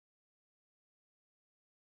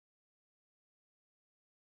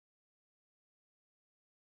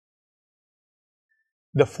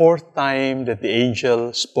The fourth time that the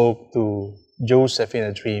angel spoke to Joseph in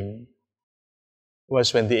a dream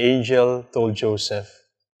was when the angel told Joseph,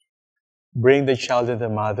 "Bring the child and the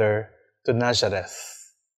mother to Nazareth.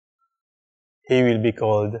 He will be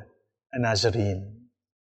called a Nazarene."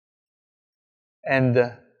 And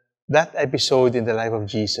that episode in the life of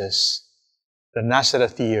Jesus, the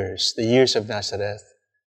Nazareth years, the years of Nazareth,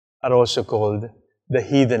 are also called the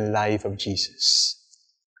hidden life of Jesus.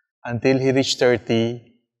 Until he reached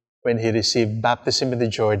 30, when he received baptism in the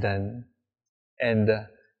Jordan, and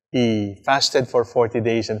he fasted for 40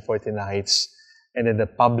 days and 40 nights, and then the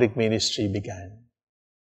public ministry began.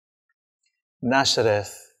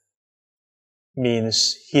 Nazareth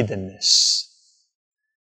means hiddenness.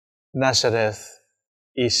 Nazareth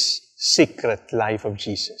is secret life of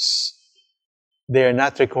Jesus. They are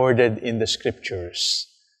not recorded in the scriptures.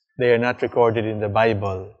 They are not recorded in the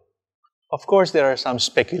Bible. Of course, there are some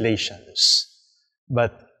speculations,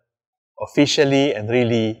 but officially and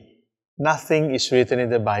really, nothing is written in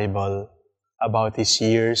the Bible about his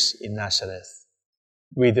years in Nazareth.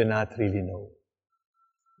 We do not really know.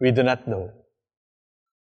 We do not know.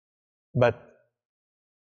 But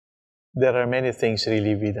there are many things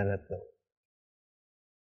really we do not know.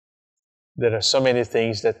 There are so many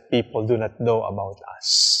things that people do not know about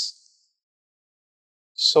us.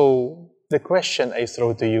 So, the question I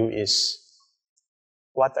throw to you is,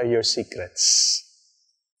 what are your secrets?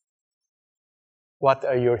 What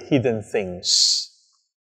are your hidden things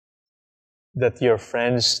that your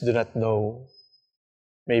friends do not know?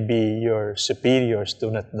 Maybe your superiors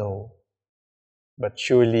do not know, but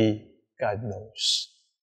surely God knows.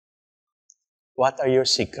 What are your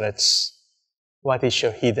secrets? What is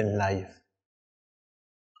your hidden life?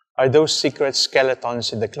 Are those secrets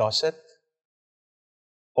skeletons in the closet?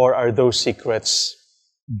 Or are those secrets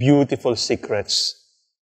beautiful secrets,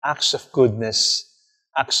 acts of goodness,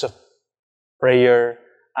 acts of prayer,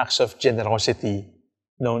 acts of generosity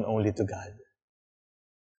known only to God?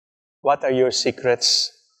 What are your secrets?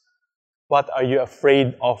 What are you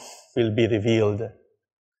afraid of will be revealed?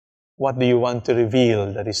 What do you want to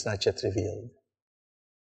reveal that is not yet revealed?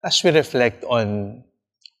 As we reflect on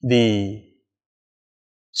the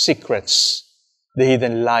secrets, the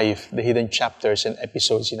hidden life, the hidden chapters and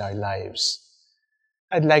episodes in our lives,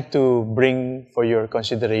 I'd like to bring for your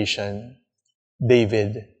consideration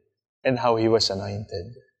David and how he was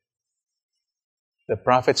anointed. The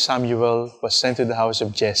prophet Samuel was sent to the house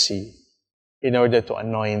of Jesse in order to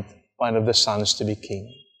anoint one of the sons to be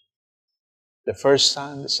king. The first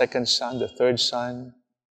son, the second son, the third son,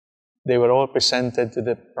 they were all presented to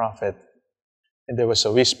the prophet, and there was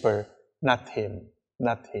a whisper, "Not him,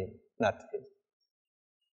 not him, not him."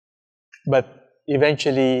 But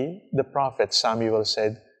eventually, the prophet Samuel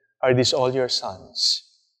said, "Are these all your sons?"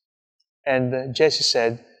 And Jesse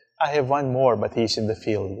said, "I have one more, but he's in the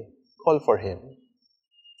field. Call for him."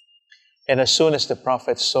 And as soon as the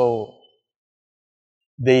prophet saw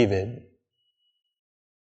David,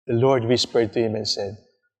 the Lord whispered to him and said,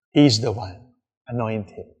 "He's the one.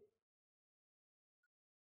 Anoint him."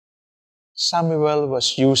 Samuel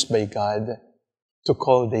was used by God to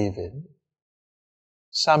call David.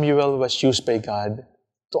 Samuel was used by God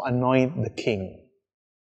to anoint the king.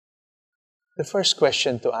 The first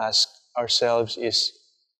question to ask ourselves is,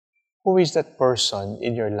 who is that person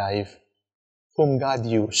in your life whom God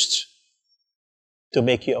used to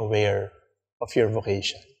make you aware of your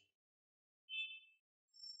vocation?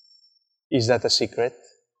 Is that a secret?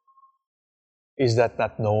 Is that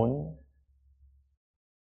not known?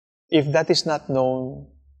 If that is not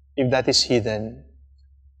known, if that is hidden,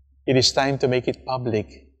 it is time to make it public,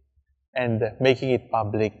 and making it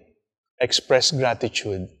public, express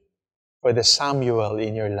gratitude for the Samuel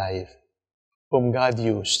in your life whom God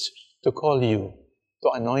used to call you, to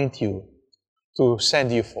anoint you, to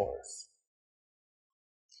send you forth.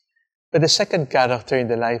 But the second character in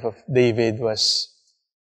the life of David was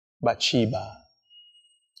Bathsheba.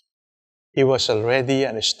 He was already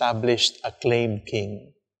an established, acclaimed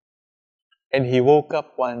king. And he woke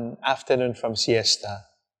up one afternoon from siesta,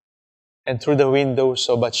 and through the window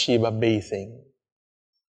saw Bathsheba bathing.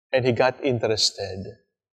 And he got interested.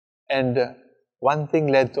 And one thing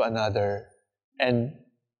led to another, and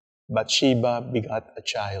Bathsheba begot a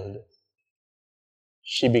child.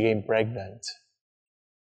 She became pregnant.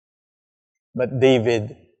 But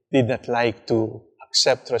David did not like to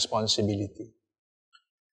accept responsibility.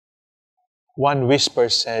 One whisper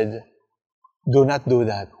said, "Do not do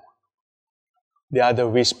that." The other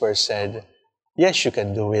whisper said, "Yes, you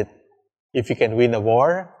can do it. If you can win a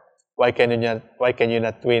war, why can you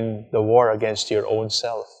not win the war against your own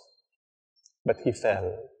self?" But he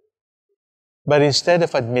fell. But instead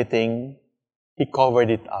of admitting, he covered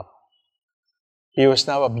it up. He was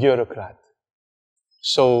now a bureaucrat.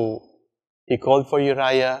 So he called for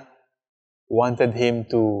Uriah, wanted him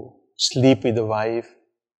to sleep with the wife.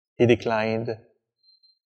 He declined.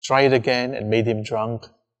 Tried again and made him drunk.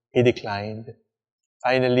 He declined.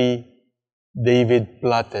 Finally, David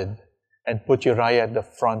plotted and put Uriah at the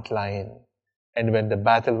front line. And when the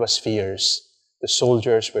battle was fierce, the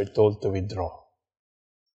soldiers were told to withdraw.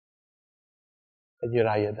 And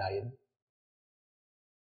Uriah died.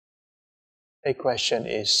 My question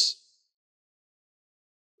is,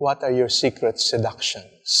 what are your secret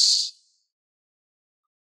seductions?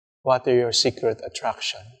 What are your secret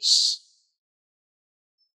attractions?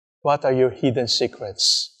 What are your hidden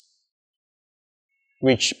secrets?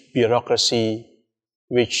 Which bureaucracy,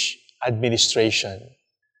 which administration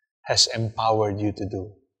has empowered you to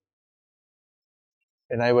do?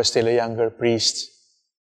 When I was still a younger priest,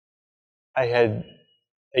 I had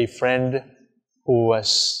a friend who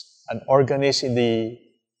was an organist in the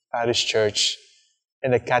parish church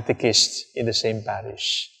and a catechist in the same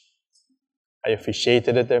parish. I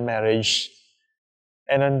officiated at their marriage,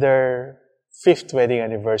 and on their 5th wedding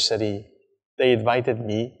anniversary, they invited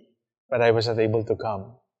me, but I was not able to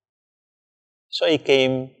come. So I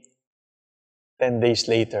came 10 days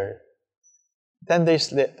later. 10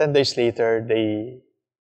 days later, they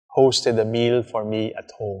hosted a meal for me at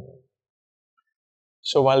home.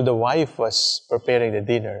 So while the wife was preparing the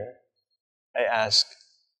dinner, I asked,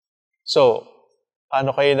 "So,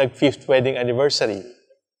 paano kayo nag-5th wedding anniversary?"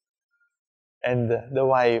 And the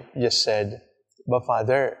wife just said, "But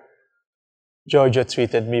Father, Giorgio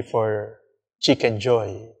treated me for chicken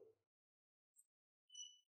joy."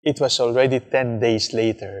 It was already 10 days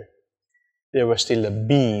later. There was still a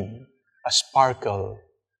beam, a sparkle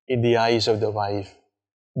in the eyes of the wife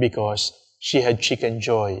because she had chicken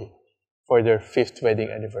joy for their 5th wedding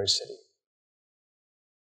anniversary.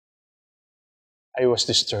 I was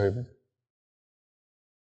disturbed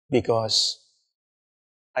because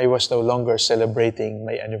I was no longer celebrating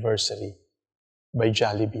my anniversary by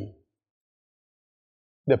Jollibee.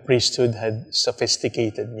 The priesthood had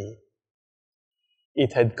sophisticated me.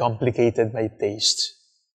 It had complicated my taste.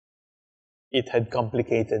 It had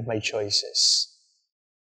complicated my choices.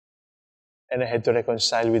 And I had to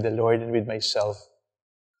reconcile with the Lord and with myself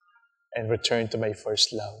and return to my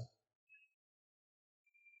first love.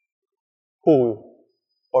 Who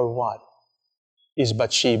or what is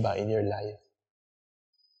Bathsheba in your life?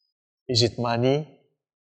 Is it money?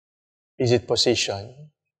 Is it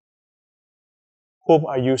position? Whom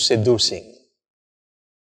are you seducing?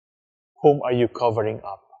 Whom are you covering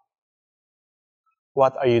up?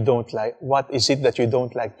 What is it that you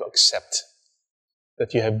don't like to accept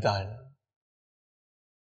that you have done?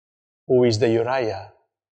 Who is the Uriah?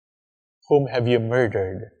 Whom have you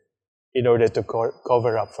murdered in order to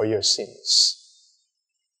cover up for your sins?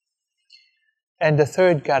 And the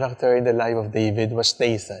third character in the life of David was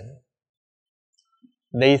Nathan.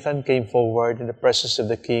 Nathan came forward in the presence of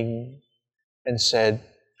the king and said,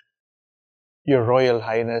 "Your Royal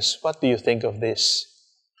Highness, what do you think of this?"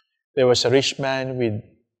 There was a rich man with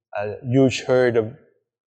a huge herd of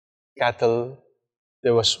cattle.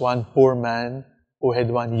 There was one poor man who had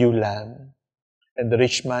one ewe lamb. And the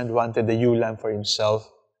rich man wanted the ewe lamb for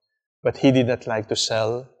himself, but he did not like to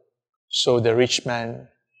sell. So the rich man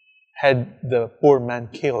had the poor man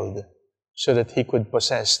killed so that he could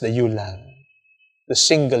possess the ewe lamb, the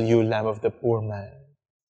single ewe lamb of the poor man.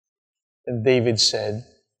 And David said,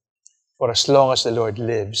 "For as long as the Lord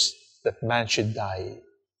lives, that man should die."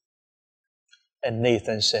 And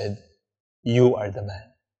Nathan said, "You are the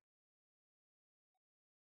man."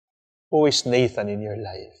 Who is Nathan in your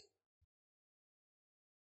life?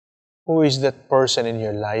 Who is that person in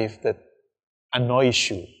your life that annoys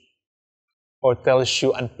you or tells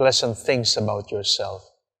you unpleasant things about yourself,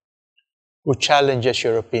 who challenges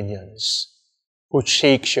your opinions, who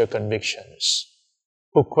shakes your convictions,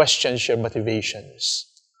 who questions your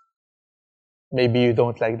motivations? Maybe you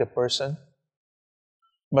don't like the person,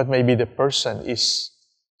 but maybe the person is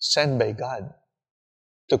sent by God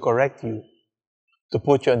to correct you, to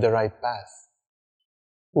put you on the right path.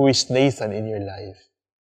 Who is Nathan in your life?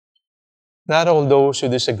 Not all those who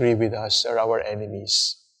disagree with us are our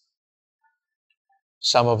enemies.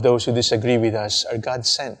 Some of those who disagree with us are God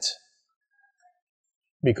sent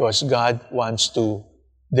because God wants to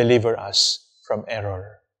deliver us from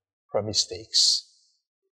error, from mistakes.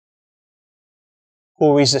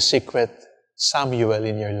 Who is the secret Samuel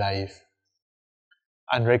in your life?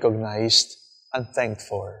 Unrecognized, unthanked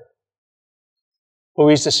for. Who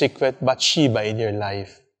is the secret Bathsheba in your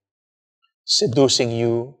life? Seducing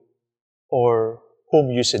you, or whom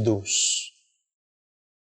you seduce,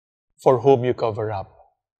 for whom you cover up,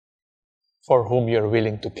 for whom you're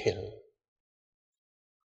willing to kill?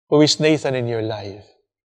 Who is Nathan in your life?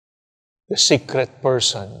 The secret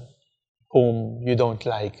person whom you don't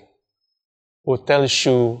like, who tells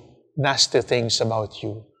you nasty things about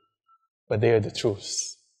you, but they are the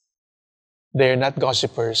truth. They are not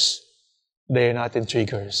gossipers. They are not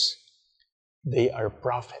intriguers. They are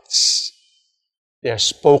prophets. They are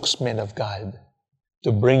spokesmen of God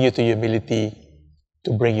to bring you to humility,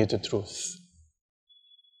 to bring you to truth.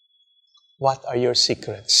 What are your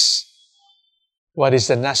secrets? What is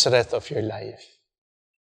the Nazareth of your life?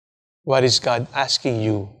 What is God asking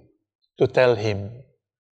you to tell Him?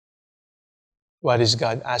 What is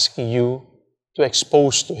God asking you to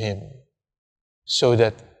expose to Him so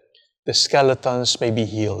that the skeletons may be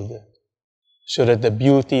healed, so that the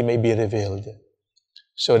beauty may be revealed,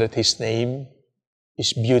 so that His name,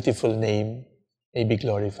 His beautiful name, may be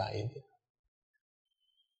glorified?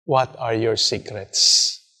 What are your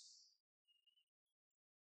secrets?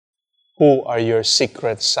 Who are your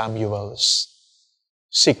secret Samuels,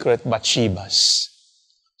 secret Bathshebas,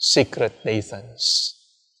 secret Nathans?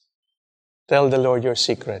 Tell the Lord your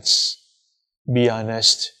secrets. Be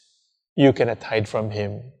honest. You cannot hide from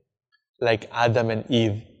Him like Adam and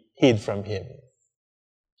Eve hid from Him.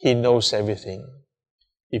 He knows everything.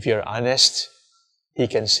 If you're honest, He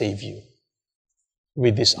can save you.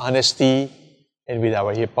 With dishonesty and with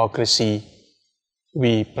our hypocrisy,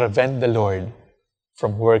 we prevent the Lord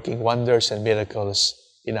from working wonders and miracles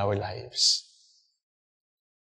in our lives.